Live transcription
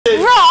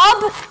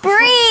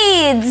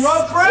Breeds!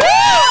 Rob Breeds!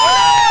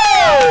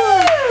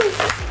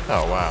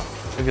 Oh wow.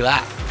 Look at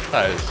that.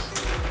 That is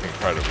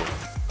incredible.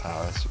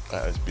 Oh,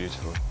 that is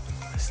beautiful.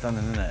 It's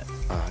stunning, isn't it?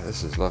 Oh,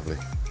 this is lovely.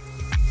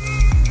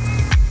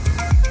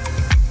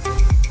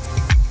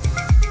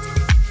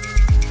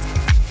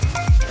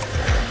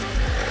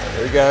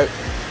 Here we go.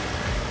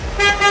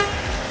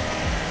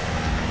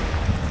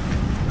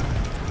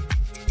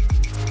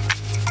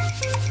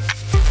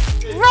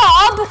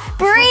 Rob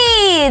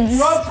Breeds!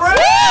 Rob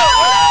Breeds!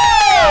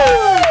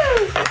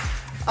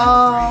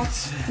 Oh,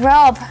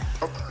 Rob.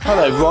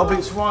 Hello, Rob.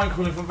 It's Ryan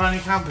calling from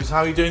VannyCampers. How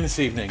are you doing this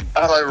evening?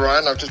 Hello,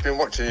 Ryan. I've just been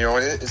watching you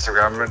on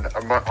Instagram, and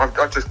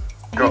I've just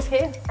got. He's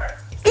here.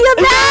 You're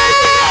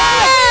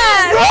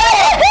back!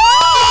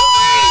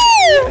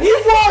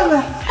 You won!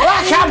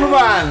 That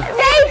camperman!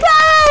 Maple!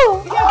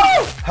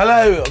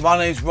 Hello, my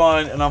name's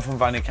Ryan and I'm from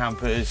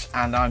VannyCampers,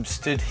 and I'm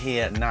stood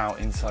here now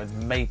inside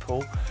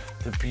Maple,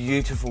 the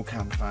beautiful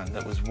campervan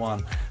that was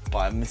won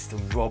by Mr.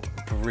 Rob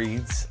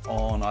Breeds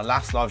on our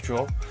last live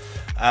draw.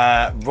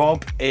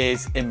 Rob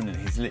is imminent.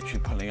 He's literally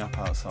pulling up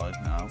outside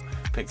now,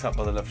 picked up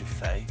by the lovely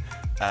Faye.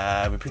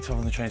 We picked him up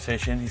on the train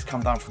station. He's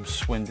come down from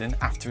Swindon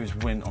after his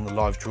win on the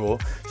live draw.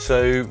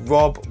 So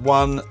Rob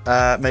won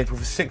Maple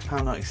for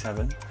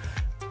 £6.97.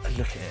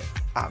 Look at it,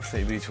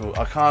 absolutely beautiful.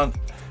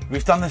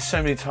 We've done this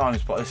so many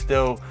times, but I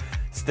still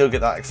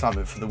get that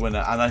excitement for the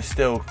winner, and I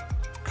still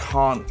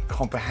can't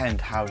comprehend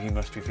how he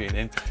must be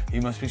feeling. He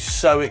must be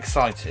so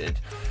excited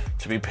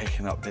to be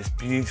picking up this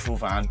beautiful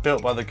van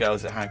built by the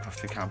girls at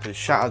Handcrafted Campers.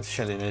 Shout out to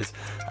Shelley and Liz.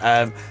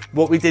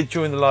 What we did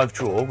during the live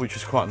draw, which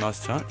was quite a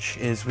nice touch,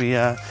 is we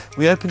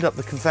opened up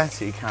the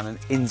confetti cannon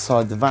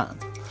inside the van.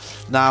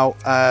 Now,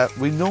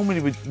 we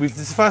normally would, this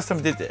is the first time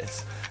we did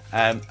this,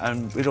 and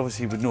we'd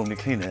normally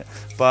clean it,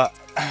 but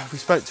we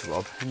spoke to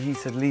Rob and he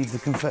said leave the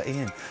confetti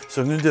in.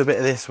 So I'm going to do a bit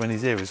of this when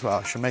he's here as well.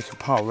 I should make a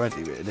pile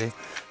ready really,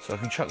 so I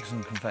can chuck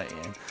some confetti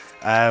in.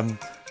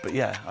 But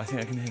yeah, I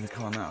think I can hear the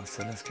car now,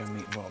 so let's go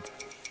meet Rob.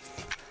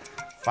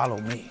 Follow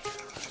me.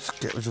 Let's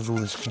get rid of all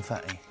this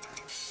confetti.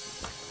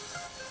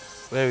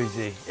 Where is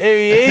he? Here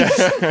he is!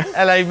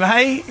 Hello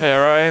mate! Hey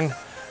Ryan.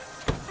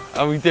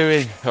 How are we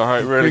doing? All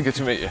right, really good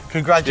to meet you.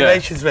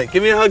 Congratulations, mate.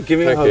 Give me a hug, give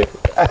me a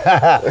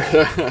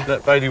hug.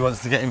 Look, Bodie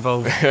wants to get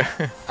involved.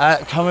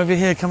 Come over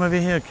here, come over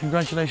here.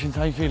 Congratulations,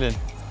 how are you feeling?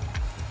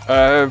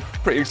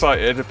 Pretty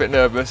excited, a bit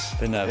nervous.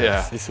 Bit nervous,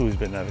 yeah. It's always a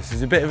bit nervous.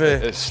 It's a bit of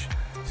a, it's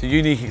a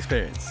unique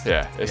experience.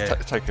 Yeah,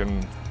 it's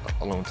taken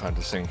a long time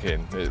to sink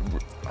in. It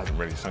hasn't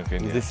really sunk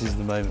in yet. This is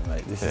the moment,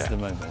 mate. This is the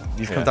moment.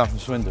 You've come down from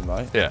Swindon,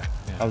 right? Yeah.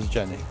 How's the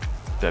journey?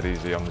 Dead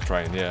easy on the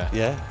train, yeah.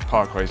 Yeah?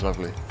 Parkway's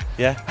lovely.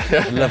 Yeah?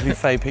 Lovely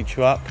Faye picked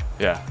you up.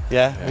 Yeah.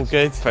 Yeah? All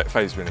good?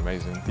 Faye's been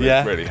amazing.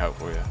 Yeah? Really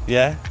helpful, yeah.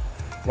 Yeah?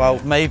 Well,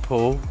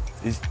 Maple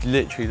is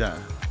literally there.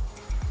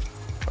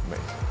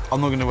 Amazing. I'm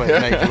not going to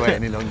make you wait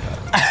any longer.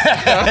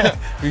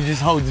 We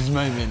just hold this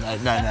moment.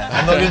 Like, no,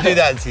 I'm not going to do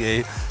that to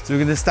you. So we're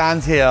going to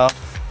stand here,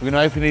 we're going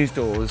to open these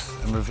doors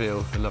and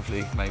reveal the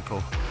lovely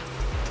Maple.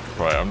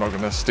 Right, I'm not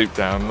going to stoop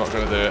down, I'm not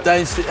going to do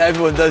it.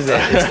 Everyone does it.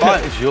 It's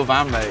fine, it's your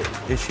van, mate.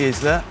 Here she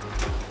is, look.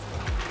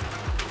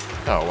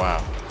 Oh,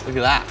 wow. Look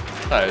at that.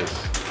 That is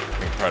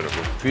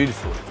incredible.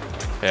 Beautiful.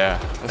 Yeah.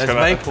 There's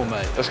Maple,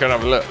 mate. Let's go and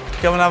have a look.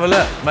 Come and have a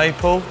look.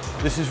 Maple,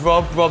 this is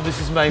Rob. Rob, this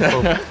is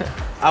Maple.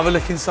 Have a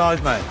look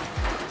inside, mate.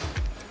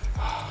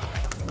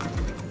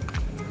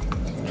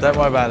 Don't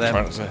worry about them.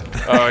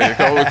 Oh, you've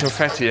got all the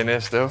confetti in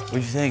here still. What do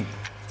you think?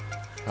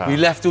 We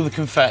left all the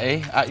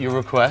confetti at your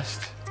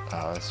request.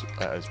 Oh,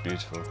 that is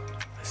beautiful.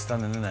 It's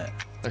stunning, isn't it?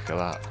 Look at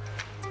that.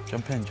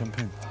 Jump in, jump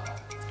in.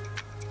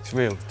 It's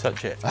real,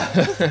 touch it.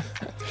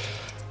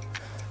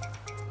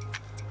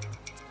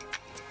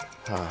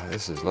 Ah,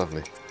 this is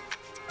lovely.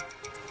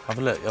 Have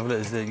a look, have a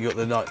look. You got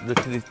the look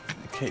at the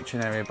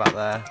kitchen area back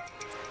there.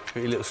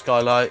 Got your little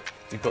skylight.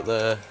 You've got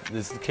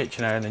there's the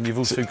kitchen area, and then you've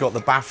also got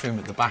the bathroom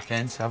at the back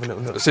end. So have a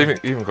little look. It's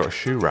even got a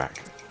shoe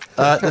rack.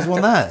 There's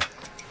one there.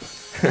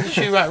 There's a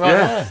shoe rack right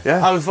there.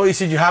 Yeah. I thought you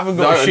said you haven't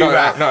got a shoe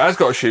rack. No, it has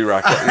got a shoe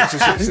rack.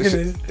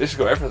 It's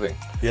got everything.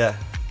 Yeah.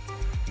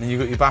 And then you've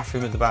got your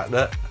bathroom at the back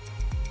there.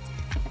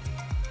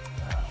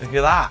 Look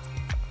at that.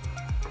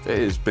 It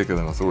is bigger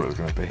than I thought it was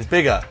going to be. It's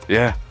bigger?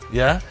 Yeah.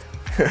 Yeah?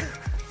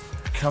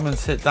 Come and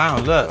sit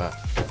down, look. Can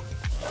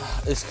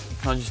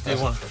I just do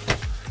one?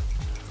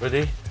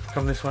 Ready?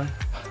 Come this way.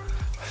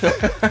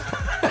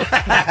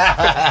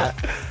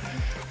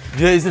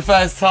 It's the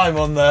first time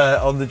on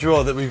the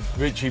draw that we've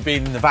literally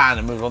been in the van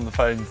and we're on the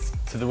phone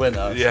to the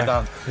winner.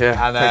 Yeah.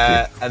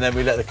 And then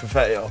we let the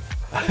confetti off.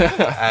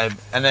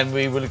 And then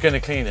we were going to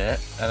clean it,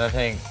 and I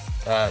think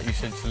you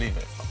said to leave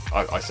it.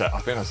 I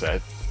think I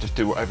said, just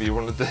do whatever you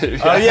want to do.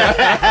 Oh yeah,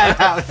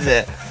 that was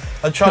it.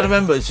 I'm trying to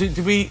remember. So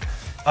did we?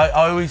 I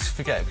always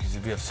forget because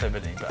we have so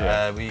many.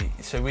 But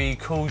we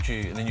called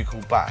you and then you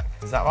called back.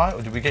 Is that right,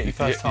 or did we get you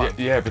first time?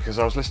 Yeah, because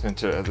I was listening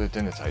to it at the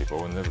dinner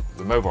table and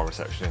the mobile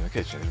reception in the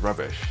kitchen is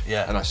rubbish.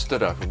 Yeah. And I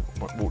stood up and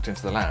walked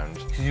into the lounge.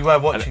 Because you were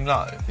watching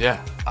live.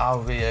 Yeah.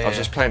 Oh yeah. I was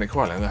just playing it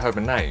quietly and I heard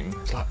my name.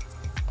 It's like,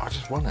 I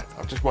just won it.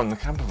 I've just won the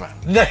camper van.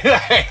 No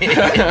way.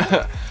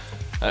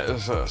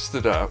 I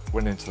stood up,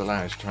 went into the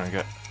lounge trying to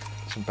get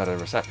some better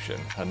reception,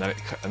 and then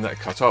it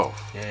cut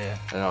off. Yeah.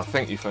 And I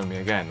think you phoned me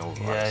again or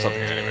something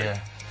anyway. Yeah.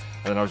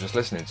 And then I was just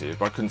listening to you,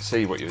 but I couldn't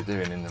see what you were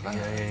doing in the van.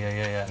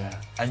 Yeah.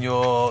 And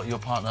your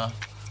partner?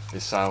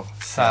 Is Sal.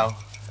 Sal.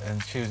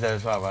 And she was there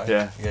as well, right?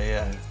 Yeah.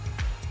 Yeah.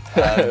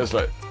 It was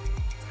like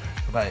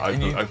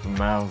mate, open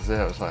mouths.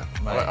 Yeah, it was like,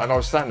 mate. And I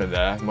was standing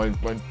there. My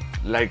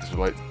legs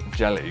were like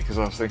jelly because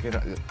I was thinking,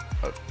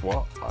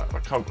 what? I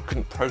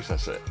couldn't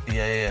process it.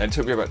 Yeah. And it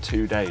took me about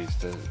 2 days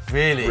to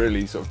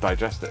really sort of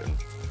digest it. And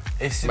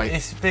it's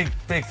a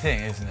big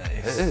thing, isn't it?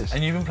 It is.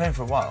 And you've been playing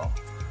for a while.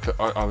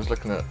 I was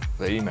looking at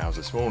the emails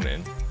this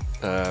morning,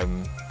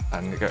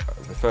 and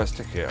the first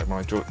ticket I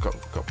got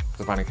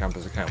the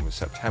VannyCampers account was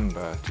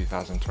September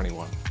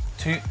 2021.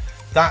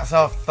 That's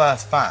our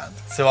first van.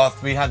 So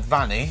we had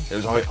Vanny. It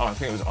was I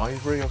think it was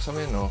Ivory or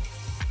something, or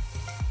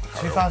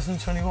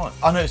 2021.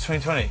 Oh no, it's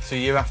 2020. So a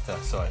year after.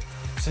 Sorry.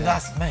 So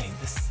that's mate.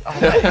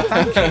 Mate,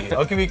 thank you.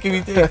 I'll give you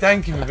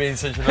thank you for being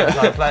such a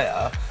long-time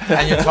player,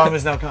 and your time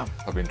has now come.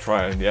 I've been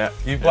trying, yeah.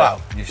 You've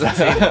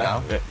succeeded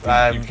now.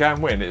 You can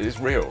win. It is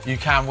real. You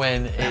can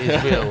win. It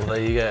is real.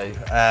 There you go.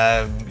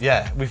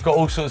 Yeah, we've got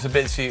all sorts of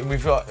bits.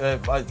 We've got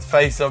my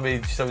face on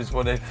me. She always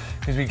wanted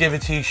because we give a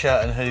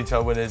T-shirt and hoodie to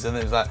our winners, and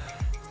it was like.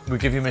 We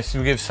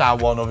give Sal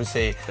one,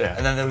 obviously,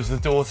 and then there was the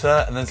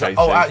daughter, and then it's like,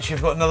 oh, actually,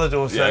 I've got another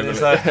daughter, and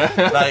it's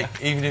like,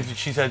 even if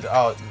she said,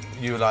 oh,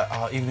 you were like,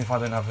 oh, even if I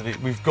don't have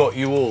it, we've got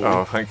you all.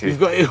 Oh, thank you. We've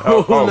got you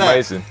all. Oh,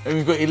 amazing. And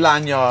we've got your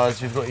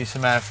lanyards, we've got you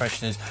some air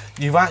fresheners.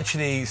 You've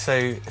actually,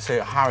 so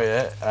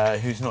Harriet,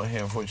 who's not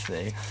here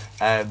unfortunately,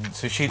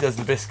 so she does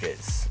the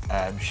biscuits.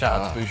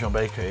 Shout out to 𝗪𝗵𝗲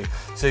Bakery.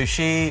 So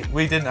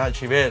we didn't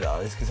actually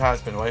realise, because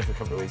Harriet's been away for a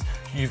couple of weeks,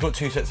 you've got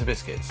 2 sets of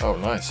biscuits. Oh,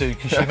 nice. So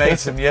because she made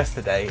some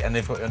yesterday, and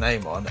they've got your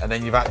name on, and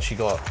then you've actually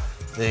got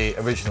the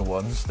original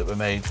ones that were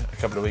made a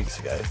couple of weeks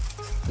ago.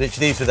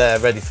 Literally, these were there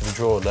ready for the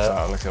draw. Look.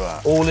 Oh, look at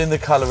that. All in the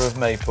colour of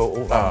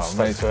maple.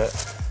 Amazing. To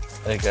it.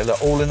 There you go.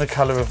 Look, all in the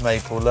colour of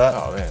maple. Look.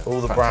 Oh, yeah.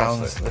 All the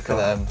browns. Look at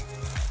them.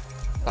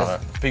 Oh.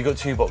 But you got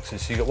 2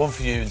 boxes. So you got one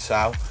for you and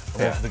Sal,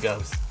 and one for the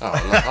girls.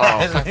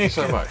 Oh, thank you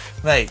so much,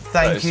 mate.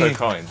 Thank you. So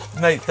kind,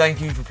 mate. Thank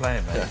you for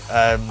playing, mate.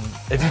 Yeah.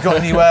 Have you got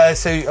anywhere?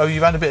 So,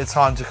 you've had a bit of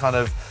time to kind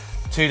of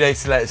 2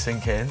 days to let it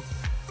sink in.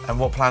 And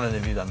what planning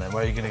have you done then?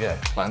 Where are you going to go?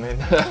 Planning?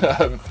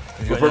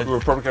 we'll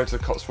probably go to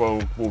the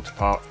𝗪𝗲 water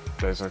park.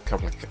 There's a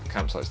couple of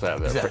campsites there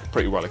that are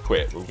pretty well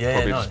equipped. We'll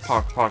probably just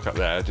park up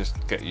there, just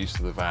get used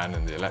to the van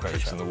and the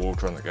electrics and the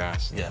water and the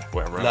gas,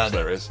 whatever else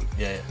there is.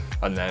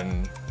 And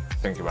then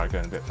think about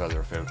going a bit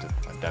further afield to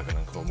like Devon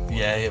and Cornwall.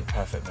 Yeah,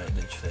 perfect, mate,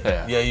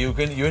 literally. Yeah,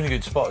 you're in a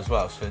good spot as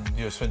well. So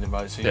you're Swindon,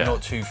 right? So you're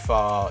not too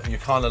far. You're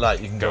kind of like,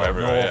 you can go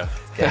everywhere.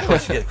 Get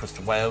across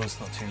to Wales,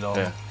 not too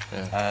long.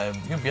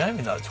 You'll be home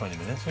in like 20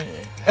 minutes, won't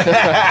you?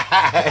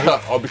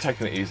 I'll be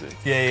taking it easy.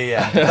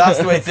 Yeah. That's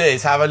the way to do it.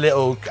 Is have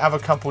a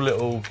couple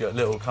little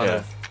kind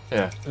of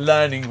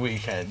learning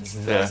weekends,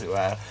 as it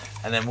were,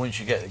 and then once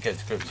you get to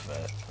grips with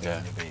it,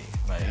 you'll be,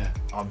 mate.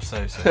 I'm so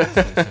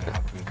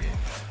happy with you,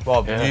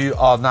 Rob. You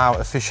are now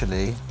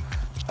officially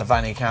a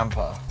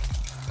VannyCamper.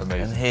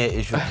 Amazing. And here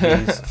is your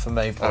keys for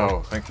Maple.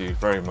 Oh, thank you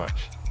very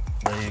much.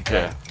 There you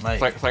go, mate.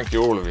 Thank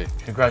you, all of you.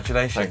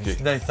 Congratulations. Thank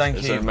you. No, thank you.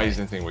 It's an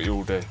amazing thing what you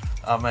all do.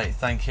 Oh, mate,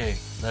 thank you.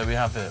 There we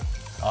have it.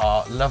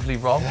 Our lovely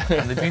Rob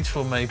and the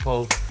beautiful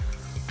Maple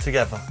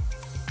together.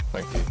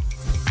 Thank you.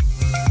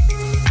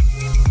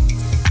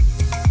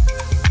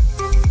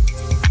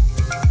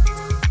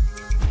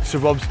 So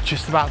Rob's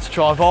just about to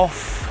drive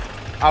off.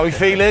 How are we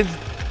feeling?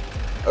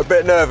 A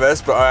bit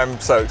nervous, but I'm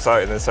so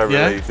excited and so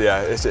relieved.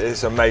 Yeah,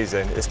 it's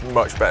amazing. It's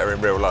much better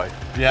in real life.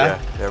 Yeah,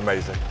 they're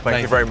amazing.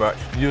 Thank you very much.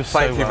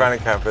 Thank you,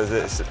 VannyCampers.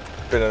 It's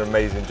been an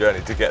amazing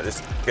journey to get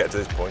to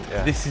this point.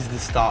 Yeah. This is the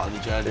start of the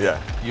journey.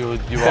 Yeah. You're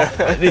off.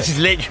 This is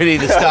literally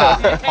the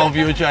start of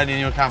your journey in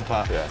your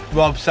camper. Yeah.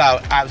 Rob,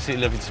 Sal,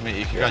 absolutely lovely to meet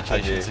you.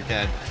 Congratulations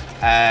again.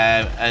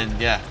 And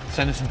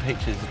send us some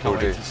pictures. I can't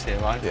wait to see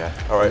it, right? Yeah.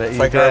 All right.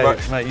 Thank you very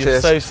much, mate.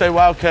 You're so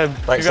welcome.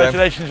 Thanks,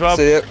 congratulations, Sam. Rob.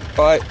 See you.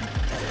 Bye.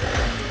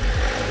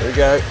 There we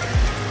go.